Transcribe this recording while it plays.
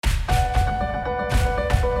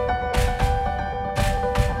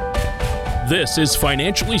This is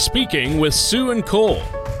Financially Speaking with Sue and Cole,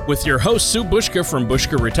 with your host Sue Bushka from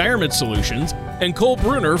Bushka Retirement Solutions and Cole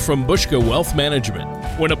Bruner from Bushka Wealth Management.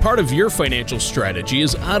 When a part of your financial strategy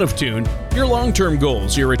is out of tune, your long-term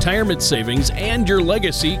goals, your retirement savings, and your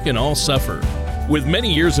legacy can all suffer. With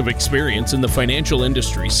many years of experience in the financial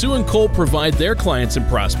industry, Sue and Cole provide their clients and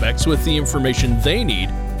prospects with the information they need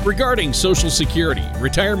regarding Social Security,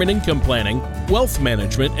 retirement income planning, wealth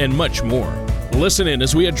management, and much more. Listen in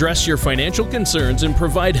as we address your financial concerns and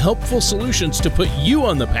provide helpful solutions to put you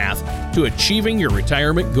on the path to achieving your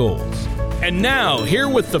retirement goals. And now, here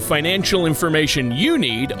with the financial information you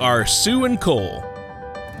need are Sue and Cole.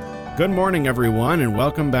 Good morning, everyone, and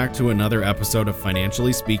welcome back to another episode of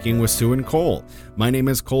Financially Speaking with Sue and Cole. My name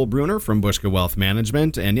is Cole Bruner from Bushka Wealth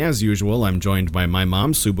Management, and as usual, I'm joined by my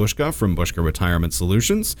mom, Sue Bushka from Bushka Retirement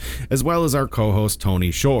Solutions, as well as our co-host,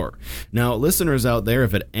 Tony Shore. Now, listeners out there,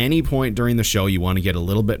 if at any point during the show you want to get a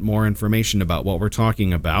little bit more information about what we're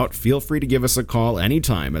talking about, feel free to give us a call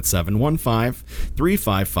anytime at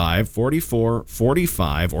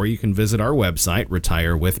 715-355-4445, or you can visit our website,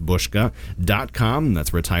 retirewithbushka.com.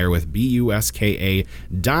 That's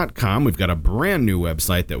retirewithbuska.com. We've got a brand new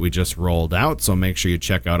website that we just rolled out, so make sure you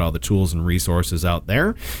check out all the tools and resources out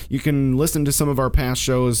there. You can listen to some of our past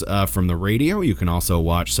shows from the radio. You can also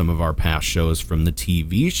watch some of our past shows from the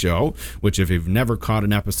TV show, which if you've never caught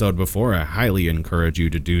an episode before, I highly encourage you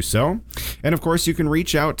to do so. And of course, you can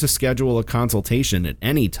reach out to schedule a consultation at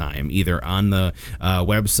any time, either on the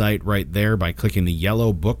website right there by clicking the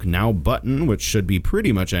yellow Book Now button, which should be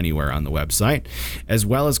pretty much anywhere on the website, as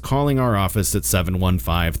well as calling our office at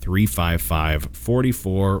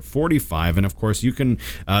 715-355-4445. And of course, you can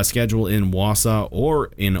schedule in Wausau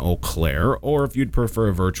or in Eau Claire, or if you'd prefer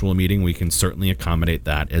a virtual meeting, we can certainly accommodate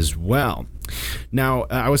that as well. Now,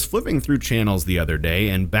 I was flipping through channels the other day,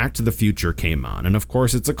 and Back to the Future came on. And of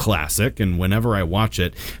course, it's a classic, and whenever I watch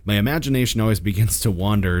it, my imagination always begins to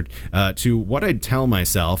wander to what I'd tell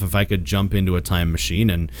myself if I could jump into a time machine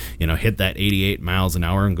and, hit that 88 miles an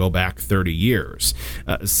hour and go back 30 years.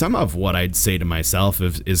 Some of what I'd say to myself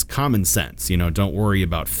is common sense. Don't worry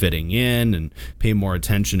about fitting in and pay more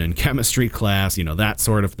attention in chemistry class, that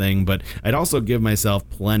sort of thing. But I'd also give myself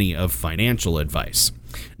plenty of financial advice.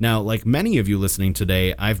 Now, like many of you listening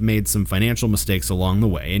today, I've made some financial mistakes along the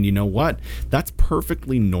way, and you know what? That's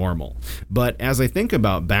perfectly normal. But as I think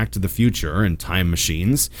about Back to the Future and time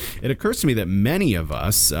machines, it occurs to me that many of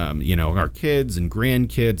us, our kids and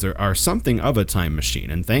grandkids are something of a time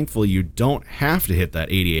machine, and thankfully you don't have to hit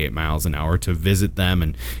that 88 miles an hour to visit them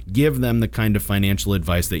and give them the kind of financial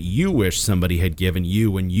advice that you wish somebody had given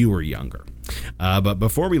you when you were younger. But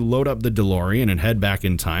before we load up the DeLorean and head back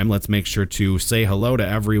in time, let's make sure to say hello to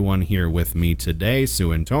everyone here with me today,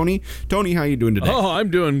 Sue and Tony. Tony, how you doing today? Oh,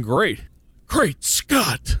 I'm doing great. Great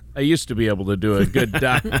Scott! I used to be able to do a good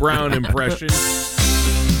Doc Brown impression.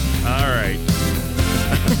 All right.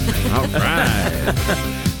 All right.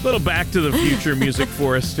 Little Back to the Future music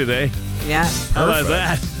for us today. Yeah. How about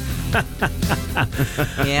that?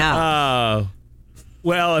 Yeah.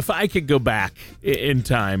 Well, if I could go back in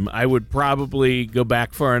time, I would probably go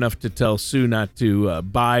back far enough to tell Sue not to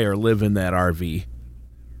buy or live in that RV.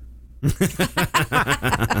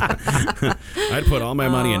 I'd put all my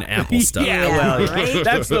money in Apple stuff. Yeah, well, right?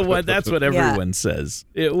 that's what everyone says.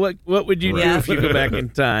 What would you do if you go back in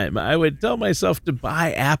time? I would tell myself to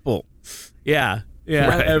buy Apple. Yeah,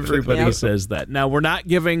 Right. everybody says that. Now,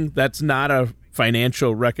 that's not a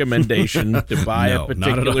financial recommendation to buy a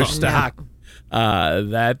particular stock.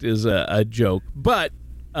 That is a joke, but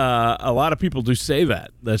a lot of people do say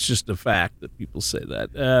that. That's just a fact that people say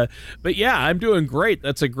that. But yeah, I'm doing great.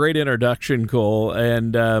 That's a great introduction, Cole,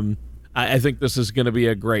 and I think this is going to be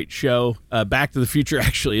a great show. Back to the Future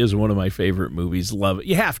actually is one of my favorite movies. Love it.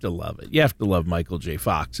 You have to love it. You have to love Michael J.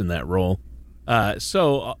 Fox in that role.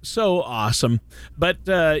 So awesome. But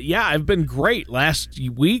yeah, I've been great. Last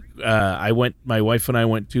week, my wife and I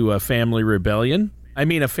went to a family reunion.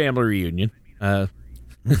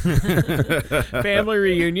 Family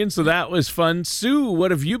reunion, so that was fun. Sue,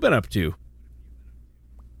 what have you been up to?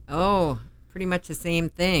 Oh, pretty much the same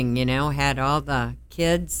thing, had all the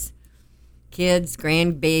kids,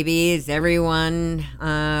 grandbabies, everyone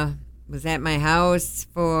was at my house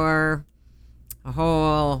for a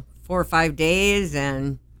whole 4 or 5 days,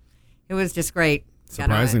 and it was just great.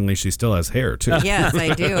 Surprisingly, she still has hair, too. Yes,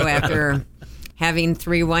 I do, after having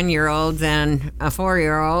 3 1-year-olds and a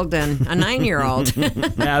 4-year-old and a 9-year-old.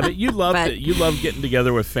 Yeah, but you loved it. You love getting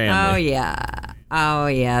together with family. Oh, yeah. Oh,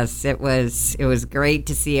 yes. It was great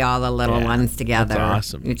to see all the little ones together. That's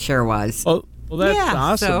awesome. It sure was. Well, that's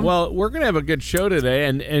awesome. So, well, we're going to have a good show today.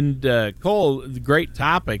 And Cole, great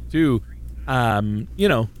topic, too.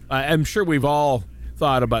 I'm sure we've all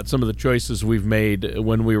thought about some of the choices we've made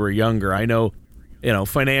when we were younger. I know,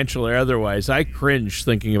 financial or otherwise, I cringe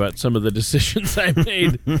thinking about some of the decisions I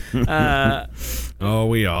made.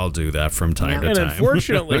 We all do that from time to and time.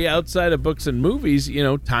 Unfortunately, outside of books and movies,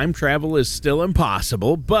 time travel is still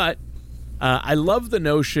impossible. But I love the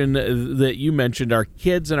notion that you mentioned our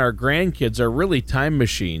kids and our grandkids are really time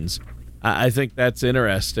machines. I think that's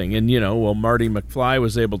interesting. And, Marty McFly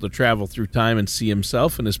was able to travel through time and see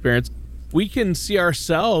himself and his parents. We can see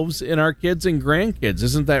ourselves in our kids and grandkids.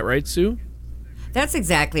 Isn't that right, Sue? That's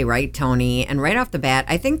exactly right, Tony. And right off the bat,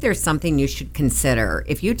 I think there's something you should consider.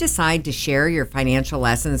 If you decide to share your financial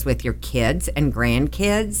lessons with your kids and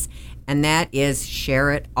grandkids, and that is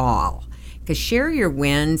share it all. Because share your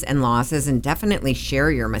wins and losses and definitely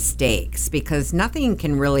share your mistakes, because nothing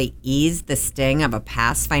can really ease the sting of a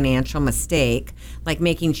past financial mistake like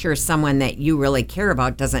making sure someone that you really care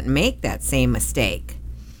about doesn't make that same mistake.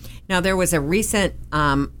 Now, there was a recent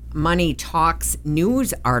Money Talks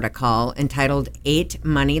news article entitled 8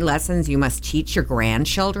 Money Lessons You Must Teach Your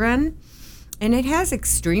Grandchildren, and it has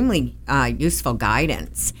extremely useful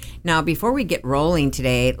guidance. Now, before we get rolling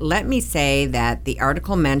today, let me say that the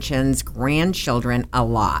article mentions grandchildren a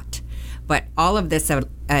lot, but all of this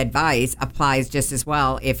advice applies just as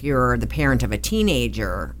well if you're the parent of a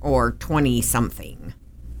teenager or 20-something.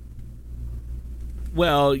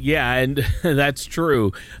 Well, yeah, and that's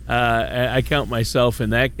true. I count myself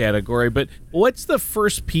in that category. But what's the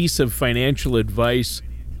first piece of financial advice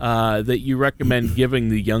that you recommend giving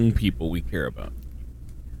the young people we care about?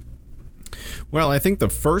 Well, I think the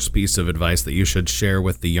first piece of advice that you should share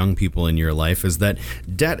with the young people in your life is that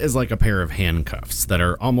debt is like a pair of handcuffs that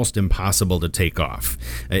are almost impossible to take off.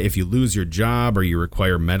 If you lose your job or you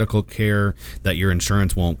require medical care that your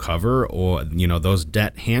insurance won't cover, or those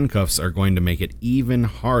debt handcuffs are going to make it even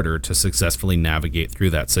harder to successfully navigate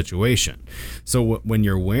through that situation. So when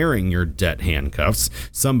you're wearing your debt handcuffs,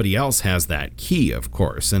 somebody else has that key, of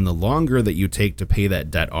course, and the longer that you take to pay that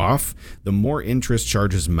debt off, the more interest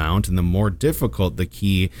charges mount and the more difficult the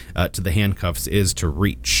key to the handcuffs is to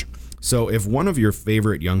reach. So if one of your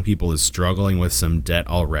favorite young people is struggling with some debt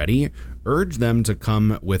already, urge them to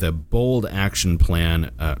come with a bold action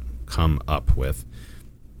plan.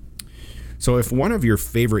 So if one of your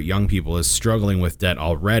favorite young people is struggling with debt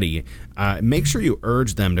already, make sure you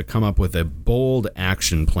urge them to come up with a bold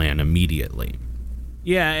action plan immediately.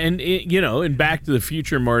 Yeah, and in Back to the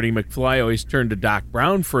Future, Marty McFly always turned to Doc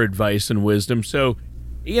Brown for advice and wisdom. So,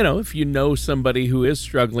 if you know somebody who is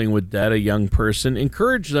struggling with debt, a young person,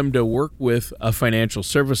 encourage them to work with a financial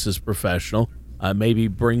services professional. Maybe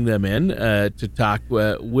bring them in to talk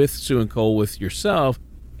with Sue and Cole, with yourself,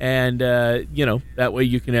 and that way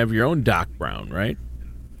you can have your own Doc Brown, right?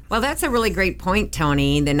 Well, that's a really great point,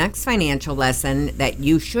 Tony. The next financial lesson that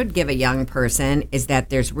you should give a young person is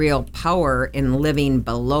that there's real power in living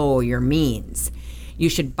below your means. You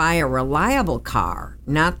should buy a reliable car,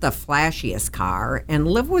 not the flashiest car, and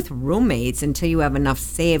live with roommates until you have enough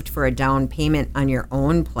saved for a down payment on your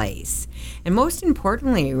own place. And most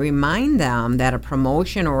importantly, remind them that a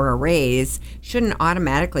promotion or a raise shouldn't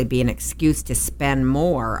automatically be an excuse to spend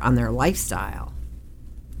more on their lifestyle.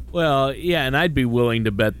 Well, yeah, and I'd be willing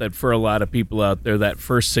to bet that for a lot of people out there, that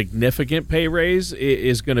first significant pay raise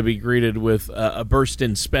is going to be greeted with a burst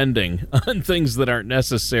in spending on things that aren't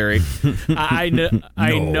necessary. I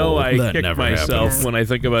know I kick myself when I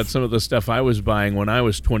think about some of the stuff I was buying when I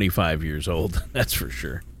was 25 years old. That's for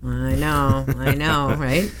sure. I know,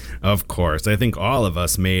 right? Of course. I think all of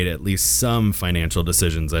us made at least some financial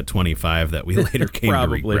decisions at 25 that we later came to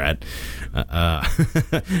regret.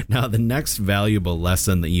 Now, the next valuable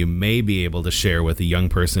lesson that you may be able to share with a young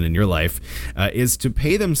person in your life is to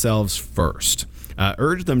pay themselves first.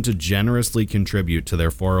 Urge them to generously contribute to their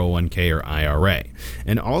 401k or IRA,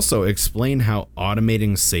 and also explain how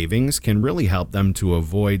automating savings can really help them to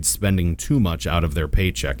avoid spending too much out of their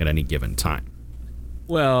paycheck at any given time.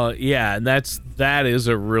 Well, yeah, and that is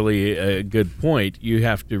a really good point. You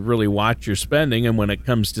have to really watch your spending, and when it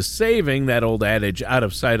comes to saving, that old adage, out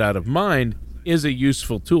of sight, out of mind, is a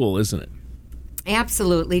useful tool, isn't it?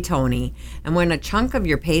 Absolutely, Tony. And when a chunk of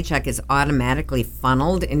your paycheck is automatically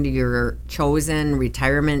funneled into your chosen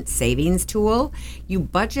retirement savings tool, you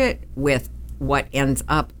budget with what ends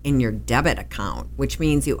up in your debit account, which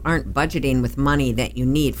means you aren't budgeting with money that you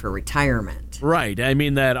need for retirement. Right. I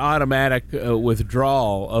mean, that automatic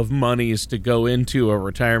withdrawal of monies to go into a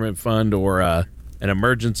retirement fund or an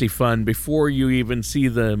emergency fund before you even see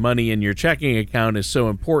the money in your checking account is so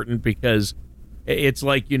important, because it's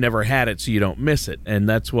like you never had it, so you don't miss it. And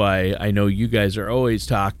that's why I know you guys are always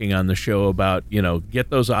talking on the show about, get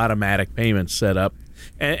those automatic payments set up.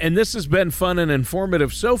 And this has been fun and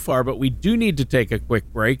informative so far, but we do need to take a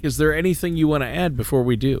quick break. Is there anything you want to add before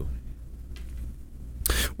we do?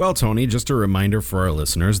 Well, Tony, just a reminder for our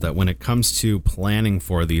listeners that when it comes to planning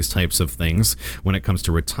for these types of things, when it comes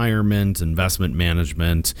to retirement, investment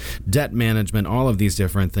management, debt management, all of these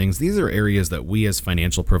different things, these are areas that we as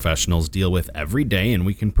financial professionals deal with every day, and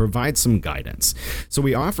we can provide some guidance. So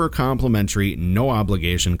we offer complimentary, no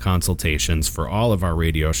obligation consultations for all of our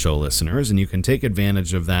radio show listeners, and you can take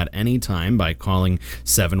advantage of that anytime by calling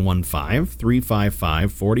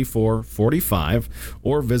 715-355-4445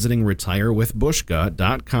 or visiting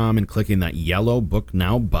retirewithbushka.com and clicking that yellow Book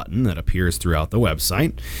Now button that appears throughout the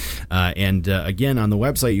website. And again, on the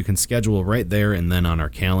website, you can schedule right there, and then on our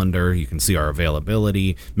calendar, you can see our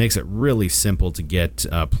availability. Makes it really simple to get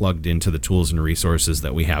plugged into the tools and resources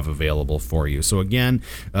that we have available for you. So again,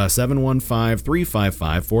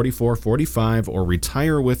 715-355-4445 or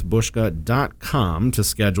retirewithbushka.com to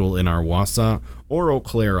schedule in our Wausau or Eau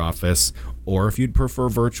Claire office, or if you'd prefer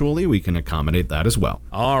virtually, we can accommodate that as well.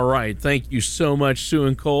 All right. Thank you so much, Sue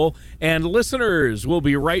and Cole. And listeners, we'll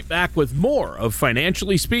be right back with more of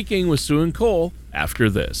Financially Speaking with Sue and Cole after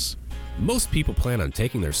this. Most people plan on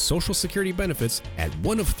taking their Social Security benefits at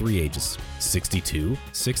one of three ages, 62,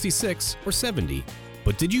 66, or 70.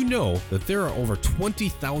 But did you know that there are over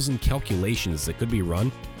 20,000 calculations that could be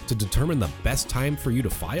run to determine the best time for you to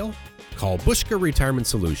file? Call Bushka Retirement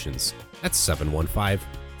Solutions at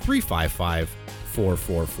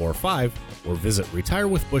 715-355-4445 or visit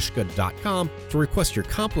retirewithbushka.com to request your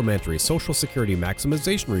complimentary Social Security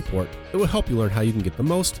maximization report that will help you learn how you can get the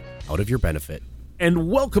most out of your benefit.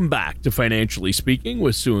 And welcome back to Financially Speaking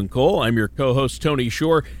with Sue and Cole. I'm your co-host, Tony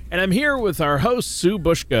Shore, and I'm here with our host, Sue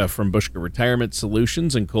Bushka from Bushka Retirement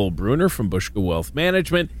Solutions and Cole Bruner from Bushka Wealth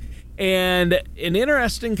Management. And an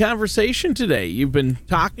interesting conversation today. You've been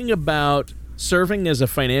talking about serving as a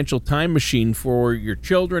financial time machine for your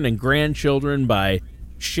children and grandchildren by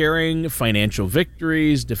sharing financial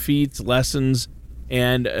victories, defeats, lessons,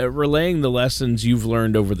 and relaying the lessons you've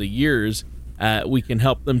learned over the years. We can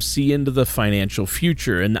help them see into the financial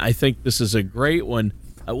future. And I think this is a great one.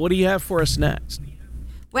 What do you have for us next?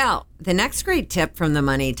 Well, the next great tip from the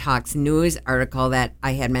Money Talks news article that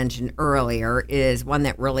I had mentioned earlier is one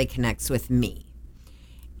that really connects with me.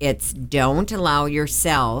 It's don't allow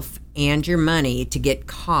yourself and your money to get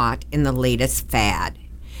caught in the latest fad.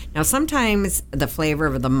 Now, sometimes the flavor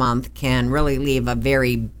of the month can really leave a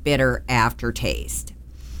very bitter aftertaste.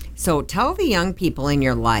 So tell the young people in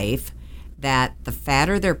your life that the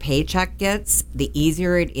fatter their paycheck gets, the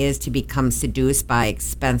easier it is to become seduced by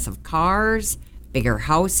expensive cars, bigger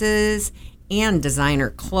houses, and designer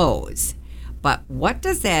clothes. But what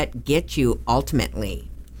does that get you ultimately?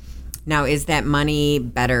 Now, is that money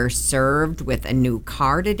better served with a new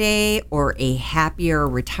car today or a happier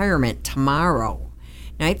retirement tomorrow?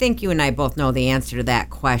 Now, I think you and I both know the answer to that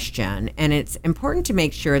question, and it's important to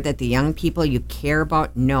make sure that the young people you care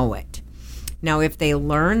about know it. Now, if they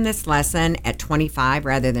learn this lesson at 25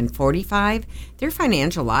 rather than 45, their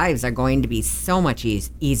financial lives are going to be so much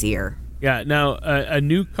easier. Yeah, now, a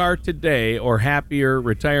new car today or happier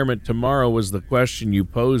retirement tomorrow was the question you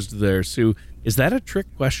posed there, Sue. Is that a trick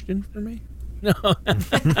question for me? No. I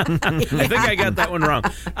think I got that one wrong.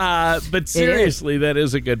 But seriously, that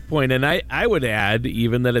is a good point. And I would add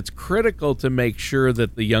even that it's critical to make sure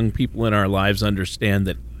that the young people in our lives understand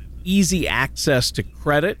that easy access to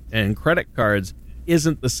credit and credit cards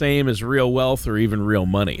isn't the same as real wealth or even real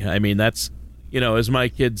money. I mean, that's, as my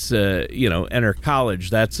kids, enter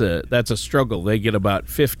college, that's a struggle. They get about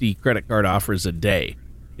 50 credit card offers a day,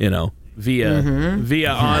 via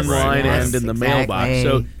online and in the mailbox.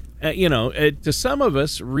 So, to some of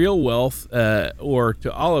us, real wealth, or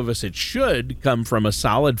to all of us, it should come from a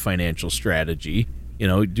solid financial strategy.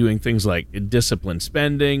 Doing things like disciplined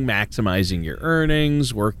spending, maximizing your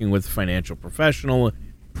earnings, working with a financial professional,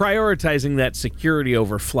 prioritizing that security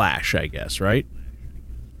over flash, I guess, right?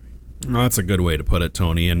 Well, that's a good way to put it,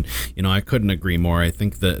 Tony. And, I couldn't agree more. I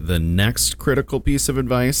think that the next critical piece of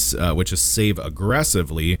advice, which is save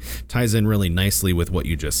aggressively, ties in really nicely with what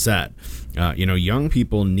you just said. Young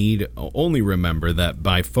people need only remember that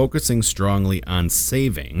by focusing strongly on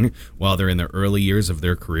saving while they're in the early years of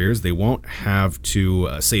their careers, they won't have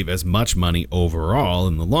to save as much money overall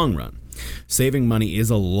in the long run. Saving money is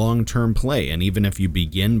a long-term play, and even if you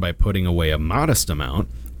begin by putting away a modest amount,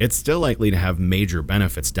 it's still likely to have major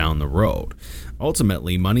benefits down the road.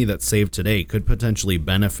 Ultimately, money that's saved today could potentially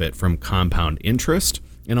benefit from compound interest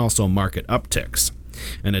and also market upticks.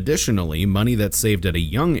 And additionally, money that's saved at a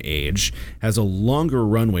young age has a longer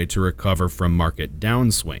runway to recover from market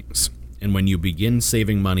downswings. And when you begin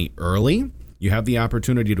saving money early, you have the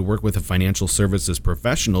opportunity to work with a financial services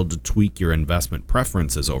professional to tweak your investment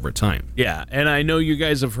preferences over time. Yeah, and I know you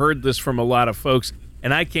guys have heard this from a lot of folks,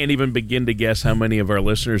 and I can't even begin to guess how many of our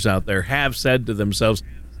listeners out there have said to themselves,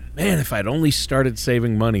 man, if I'd only started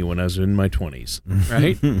saving money when I was in my 20s,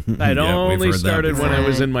 right? If I'd only started when I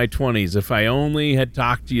was in my 20s. If I only had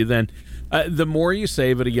talked to you then. The more you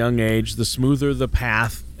save at a young age, the smoother the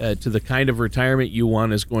path to the kind of retirement you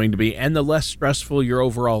want is going to be, and the less stressful your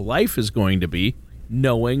overall life is going to be,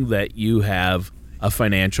 knowing that you have a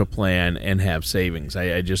financial plan and have savings.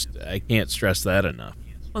 I can't stress that enough.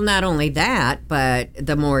 Well, not only that, but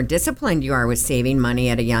the more disciplined you are with saving money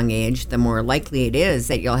at a young age, the more likely it is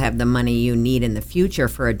that you'll have the money you need in the future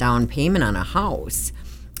for a down payment on a house,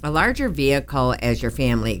 a larger vehicle as your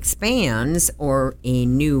family expands, or a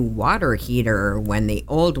new water heater when the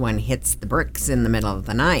old one hits the bricks in the middle of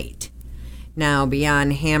the night. Now,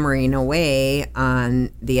 beyond hammering away on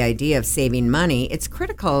the idea of saving money, it's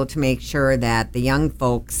critical to make sure that the young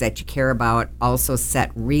folks that you care about also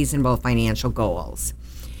set reasonable financial goals.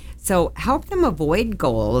 So help them avoid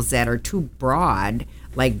goals that are too broad,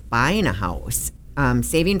 like buying a house,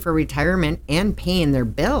 saving for retirement, and paying their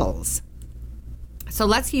bills. So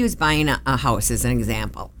let's use buying a house as an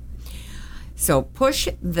example. So push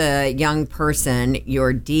the young person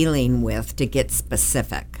you're dealing with to get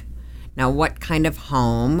specific. Now, what kind of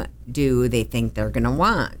home do they think they're going to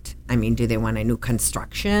want? I mean, do they want a new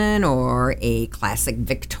construction or a classic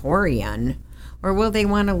Victorian? Or will they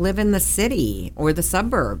want to live in the city or the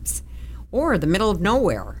suburbs or the middle of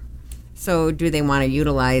nowhere? So do they want to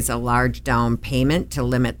utilize a large down payment to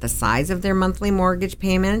limit the size of their monthly mortgage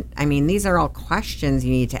payment? I mean, these are all questions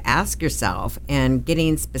you need to ask yourself, and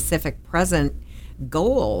getting specific present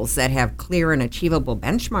goals that have clear and achievable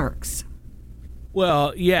benchmarks.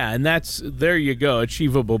 Well, yeah, and there you go,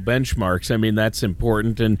 achievable benchmarks. I mean, that's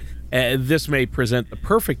important, and this may present the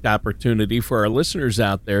perfect opportunity for our listeners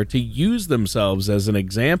out there to use themselves as an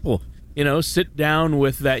example. You know, sit down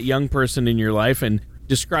with that young person in your life and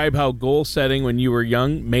describe how goal setting when you were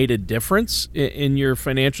young made a difference in your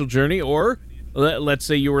financial journey. Or let's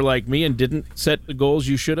say you were like me and didn't set the goals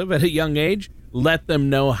you should have at a young age. Let them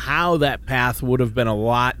know how that path would have been a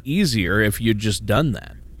lot easier if you'd just done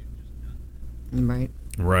that.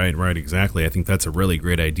 Right, exactly. I think that's a really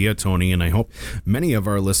great idea, Tony, and I hope many of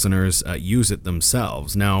our listeners use it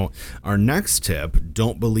themselves. Now, our next tip,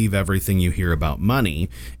 don't believe everything you hear about money,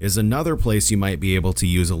 is another place you might be able to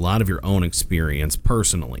use a lot of your own experience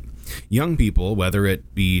personally. Young people, whether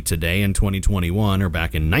it be today in 2021 or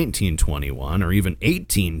back in 1921 or even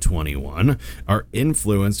 1821, are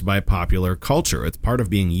influenced by popular culture. It's part of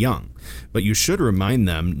being young, but you should remind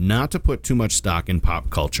them not to put too much stock in pop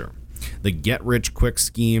culture. The get-rich-quick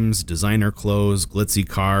schemes, designer clothes, glitzy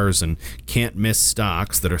cars, and can't-miss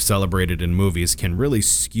stocks that are celebrated in movies can really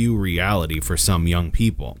skew reality for some young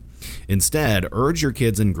people. Instead, urge your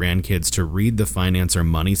kids and grandkids to read the finance or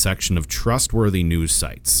money section of trustworthy news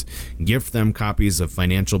sites. Gift them copies of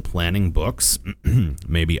financial planning books,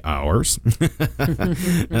 maybe ours.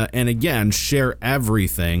 And again, share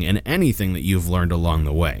everything and anything that you've learned along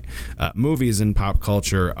the way. Movies and pop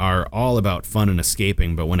culture are all about fun and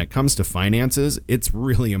escaping, but when it comes to finances, it's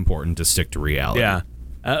really important to stick to reality. Yeah.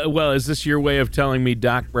 Well, is this your way of telling me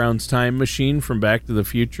Doc Brown's time machine from Back to the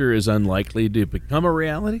Future is unlikely to become a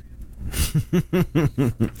reality?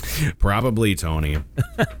 Probably, Tony.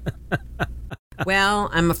 Well,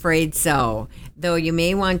 I'm afraid so. Though you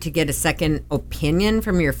may want to get a second opinion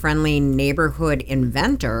from your friendly neighborhood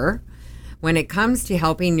inventor. When it comes to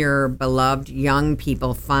helping your beloved young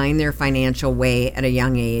people find their financial way at a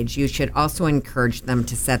young age, you should also encourage them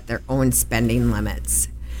to set their own spending limits.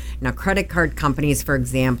 Now, credit card companies, for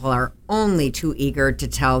example, are only too eager to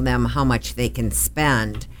tell them how much they can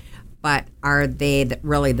spend, but are they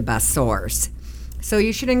really the best source? So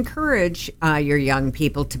you should encourage your young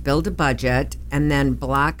people to build a budget and then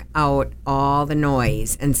block out all the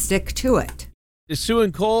noise and stick to it. Sue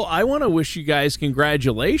and Cole, I want to wish you guys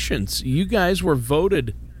congratulations. You guys were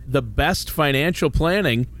voted the best financial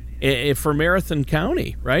planning for Marathon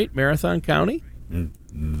County, right? Marathon County?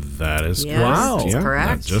 That is Yes, correct. that's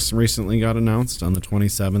correct. That just recently got announced on the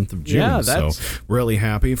 27th of June. Yeah, so really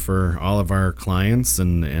happy for all of our clients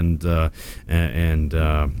and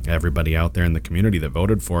everybody out there in the community that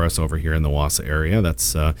voted for us over here in the Wausau area.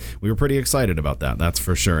 We were pretty excited about that. That's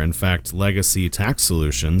for sure. In fact, Legacy Tax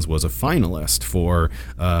Solutions was a finalist for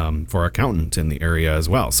accountant in the area as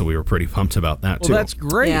well. So we were pretty pumped about that too. Well, that's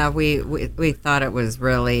great. Yeah, we thought it was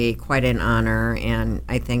really quite an honor, and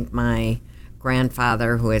I think my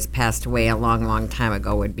grandfather, who has passed away a long, long time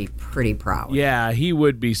ago, would be pretty proud. Yeah, he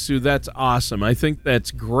would be, Sue. That's awesome. I think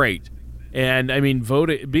that's great. And I mean,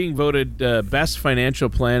 being voted best financial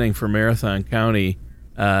planning for Marathon County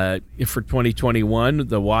for 2021,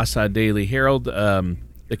 the Wausau Daily Herald,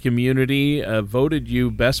 the community voted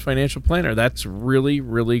you best financial planner. That's really,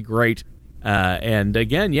 really great. And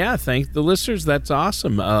again, thank the listeners. That's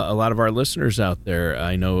awesome. A lot of our listeners out there,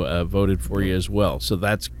 I know, voted for you as well. So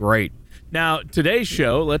that's great. Now, today's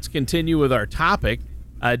show, let's continue with our topic.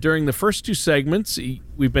 During the first two segments,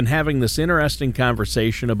 we've been having this interesting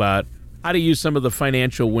conversation about how to use some of the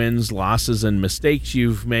financial wins, losses, and mistakes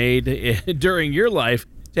you've made during your life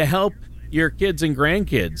to help your kids and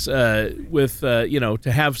grandkids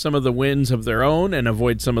to have some of the wins of their own and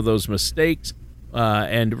avoid some of those mistakes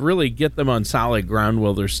and really get them on solid ground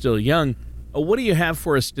while they're still young. What do you have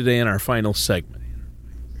for us today in our final segment?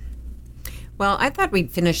 Well, I thought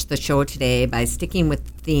we'd finish the show today by sticking with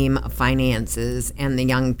the theme of finances and the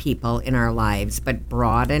young people in our lives, but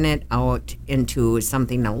broaden it out into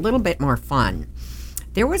something a little bit more fun.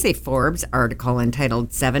 There was a Forbes article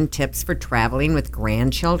entitled 7 Tips for Traveling with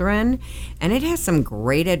Grandchildren, and it has some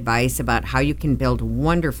great advice about how you can build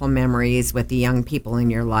wonderful memories with the young people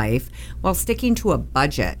in your life while sticking to a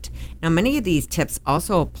budget. Now, many of these tips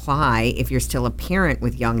also apply if you're still a parent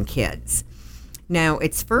with young kids. Now,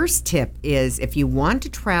 its first tip is if you want to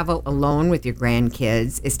travel alone with your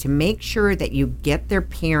grandkids is to make sure that you get their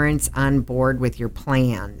parents on board with your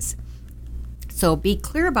plans. So be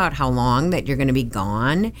clear about how long that you're going to be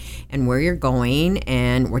gone and where you're going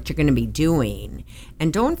and what you're going to be doing.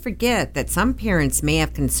 And don't forget that some parents may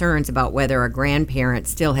have concerns about whether a grandparent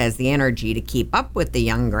still has the energy to keep up with the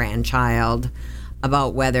young grandchild,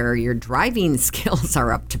 about whether your driving skills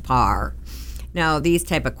are up to par. Now, these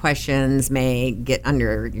type of questions may get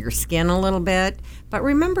under your skin a little bit, but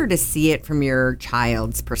remember to see it from your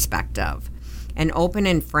child's perspective. An open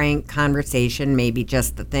and frank conversation may be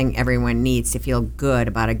just the thing everyone needs to feel good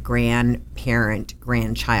about a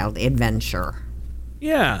grandparent-grandchild adventure.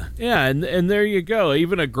 Yeah, and there you go.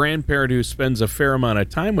 Even a grandparent who spends a fair amount of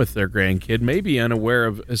time with their grandkid may be unaware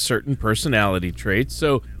of a certain personality traits.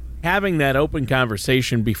 So having that open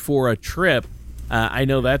conversation before a trip, I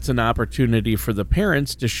know that's an opportunity for the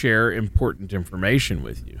parents to share important information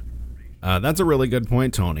with you. That's a really good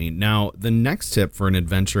point, Tony. Now, the next tip for an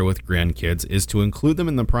adventure with grandkids is to include them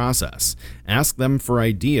in the process. Ask them for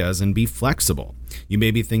ideas and be flexible. You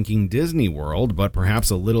may be thinking Disney World, but perhaps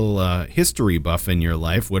a little history buff in your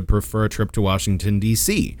life would prefer a trip to Washington,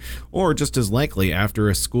 D.C. Or just as likely, after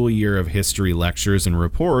a school year of history lectures and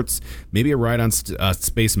reports, maybe a ride on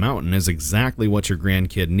Space Mountain is exactly what your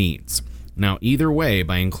grandkid needs. Now, either way,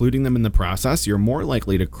 by including them in the process, you're more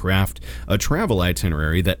likely to craft a travel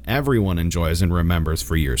itinerary that everyone enjoys and remembers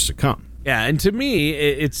for years to come. Yeah, and to me,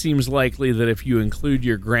 it seems likely that if you include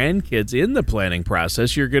your grandkids in the planning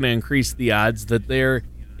process, you're going to increase the odds that they're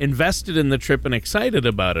invested in the trip and excited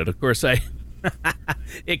about it. Of course,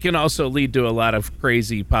 it can also lead to a lot of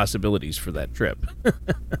crazy possibilities for that trip.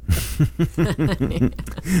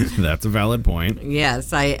 That's a valid point.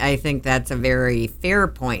 Yes, I think that's a very fair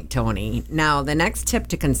point, Tony. Now, the next tip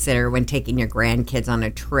to consider when taking your grandkids on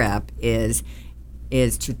a trip is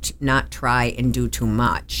to not try and do too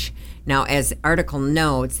much. Now, as the article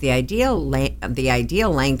notes, the ideal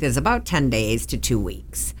length is about 10 days to 2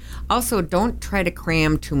 weeks. Also, don't try to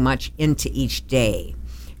cram too much into each day.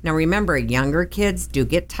 Now, remember, younger kids do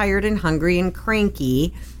get tired and hungry and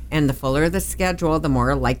cranky, and the fuller the schedule, the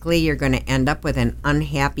more likely you're going to end up with an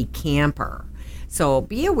unhappy camper. So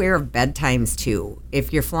be aware of bedtimes, too.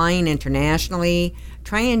 If you're flying internationally,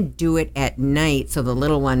 try and do it at night so the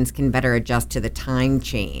little ones can better adjust to the time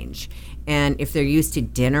change. And if they're used to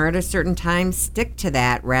dinner at a certain time, stick to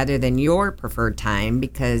that rather than your preferred time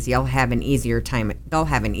because they'll have an easier time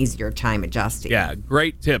adjusting. Yeah,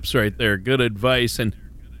 great tips right there. Good advice. And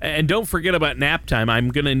don't forget about nap time. I'm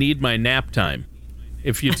going to need my nap time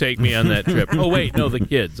if you take me on that trip. Oh, wait, no, the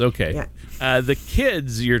kids. Okay. Yeah. The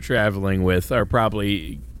kids you're traveling with are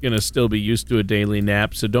probably going to still be used to a daily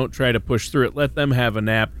nap, so don't try to push through it. Let them have a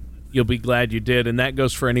nap. You'll be glad you did, and that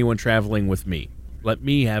goes for anyone traveling with me. let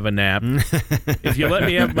me have a nap. If you let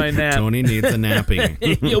me have my nap, Tony needs a napping.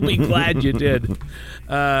 you'll be glad you did.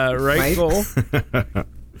 Right, Cole?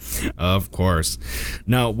 Of course.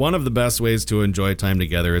 Now, one of the best ways to enjoy time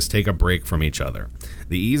together is take a break from each other.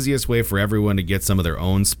 The easiest way for everyone to get some of their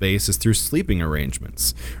own space is through sleeping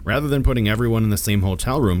arrangements. Rather than putting everyone in the same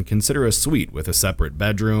hotel room, consider a suite with a separate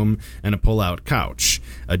bedroom and a pull-out couch.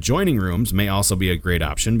 Adjoining rooms may also be a great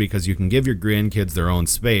option because you can give your grandkids their own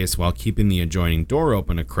space while keeping the adjoining door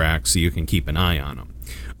open a crack so you can keep an eye on them.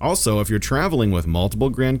 Also, if you're traveling with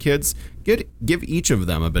multiple grandkids, give each of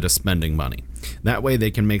them a bit of spending money. That way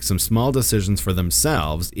they can make some small decisions for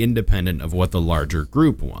themselves, independent of what the larger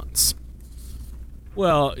group wants.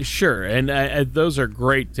 Well, sure, and those are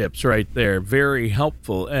great tips right there. Very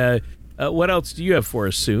helpful. What else do you have for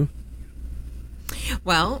us, Sue?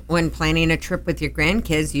 Well, when planning a trip with your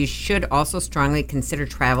grandkids, you should also strongly consider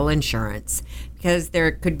travel insurance because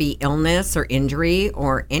there could be illness or injury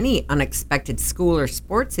or any unexpected school or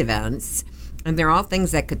sports events. And they're all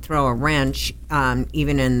things that could throw a wrench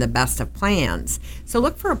even in the best of plans. So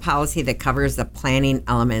look for a policy that covers the planning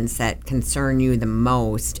elements that concern you the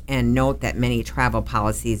most, and note that many travel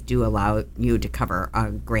policies do allow you to cover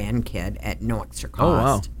a grandkid at no extra cost. Oh,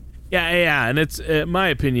 wow. Yeah, and it's, in my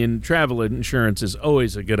opinion, travel insurance is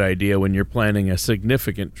always a good idea when you're planning a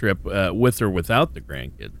significant trip with or without the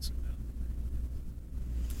grandkids.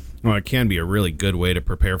 Well, it can be a really good way to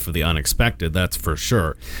prepare for the unexpected, that's for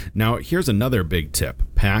sure. Now, here's another big tip.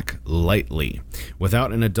 Pack lightly.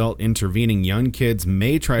 Without an adult intervening, young kids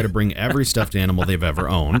may try to bring every stuffed animal they've ever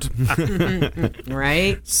owned.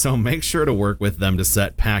 Right? So make sure to work with them to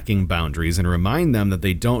set packing boundaries and remind them that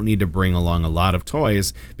they don't need to bring along a lot of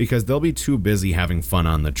toys because they'll be too busy having fun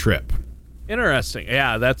on the trip. Interesting.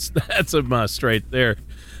 Yeah, that's a must right there.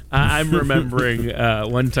 I'm remembering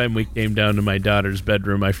one time we came down to my daughter's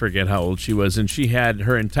bedroom. I forget how old she was, and she had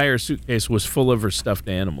her entire suitcase was full of her stuffed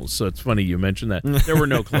animals. So it's funny you mentioned that. There were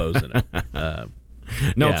no clothes in it.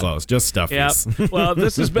 No clothes, just stuffies. Yep. Well,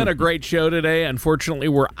 this has been a great show today. Unfortunately,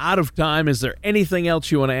 we're out of time. Is there anything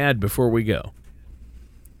else you want to add before we go?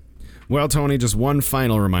 Well, Tony, just one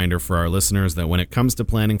final reminder for our listeners that when it comes to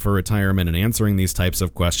planning for retirement and answering these types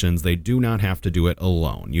of questions, they do not have to do it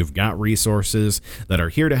alone. You've got resources that are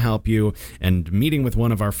here to help you, and meeting with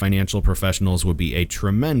one of our financial professionals would be a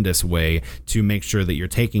tremendous way to make sure that you're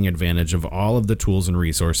taking advantage of all of the tools and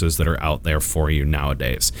resources that are out there for you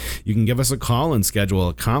nowadays. You can give us a call and schedule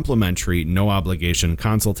a complimentary, no-obligation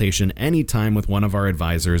consultation anytime with one of our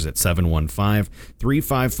advisors at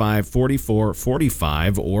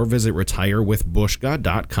 715-355-4445 or visit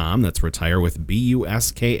retirewithbushka.com. That's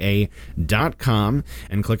retirewithbuska.com,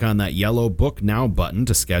 and click on that yellow Book Now button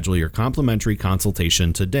to schedule your complimentary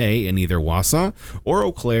consultation today in either Wausau or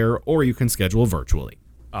Eau Claire, or you can schedule virtually.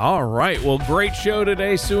 All right. Well, great show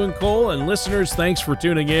today, Sue and Cole. And listeners, thanks for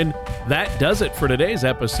tuning in. That does it for today's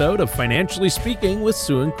episode of Financially Speaking with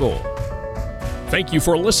Sue and Cole. Thank you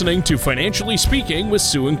for listening to Financially Speaking with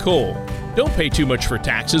Sue and Cole. Don't pay too much for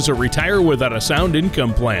taxes or retire without a sound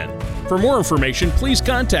income plan. For more information, please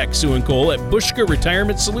contact Sue and Cole at Bushka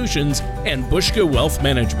Retirement Solutions and Bushka Wealth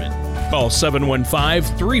Management. Call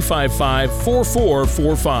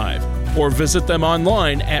 715-355-4445 or visit them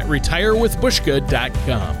online at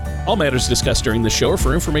retirewithbushka.com. All matters discussed during this show are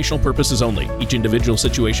for informational purposes only. Each individual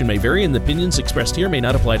situation may vary, and the opinions expressed here may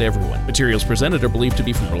not apply to everyone. Materials presented are believed to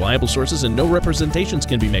be from reliable sources, and no representations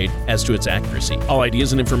can be made as to its accuracy. All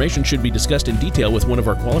ideas and information should be discussed in detail with one of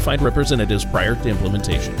our qualified representatives prior to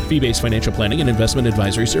implementation. Fee-based financial planning and investment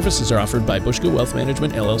advisory services are offered by Bushka Wealth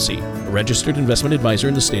Management, LLC, a registered investment advisor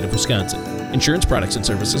in the state of Wisconsin. Insurance products and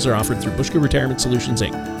services are offered through Bushka Retirement Solutions,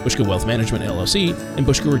 Inc. Bushka Wealth Management, LLC, and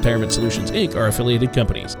Bushka Retirement Solutions, Inc. are affiliated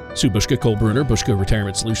companies. Sue Bushka, Cole Bruner, Bushka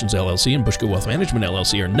Retirement Solutions, LLC, and Bushka Wealth Management,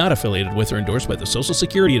 LLC are not affiliated with or endorsed by the Social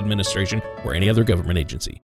Security Administration or any other government agency.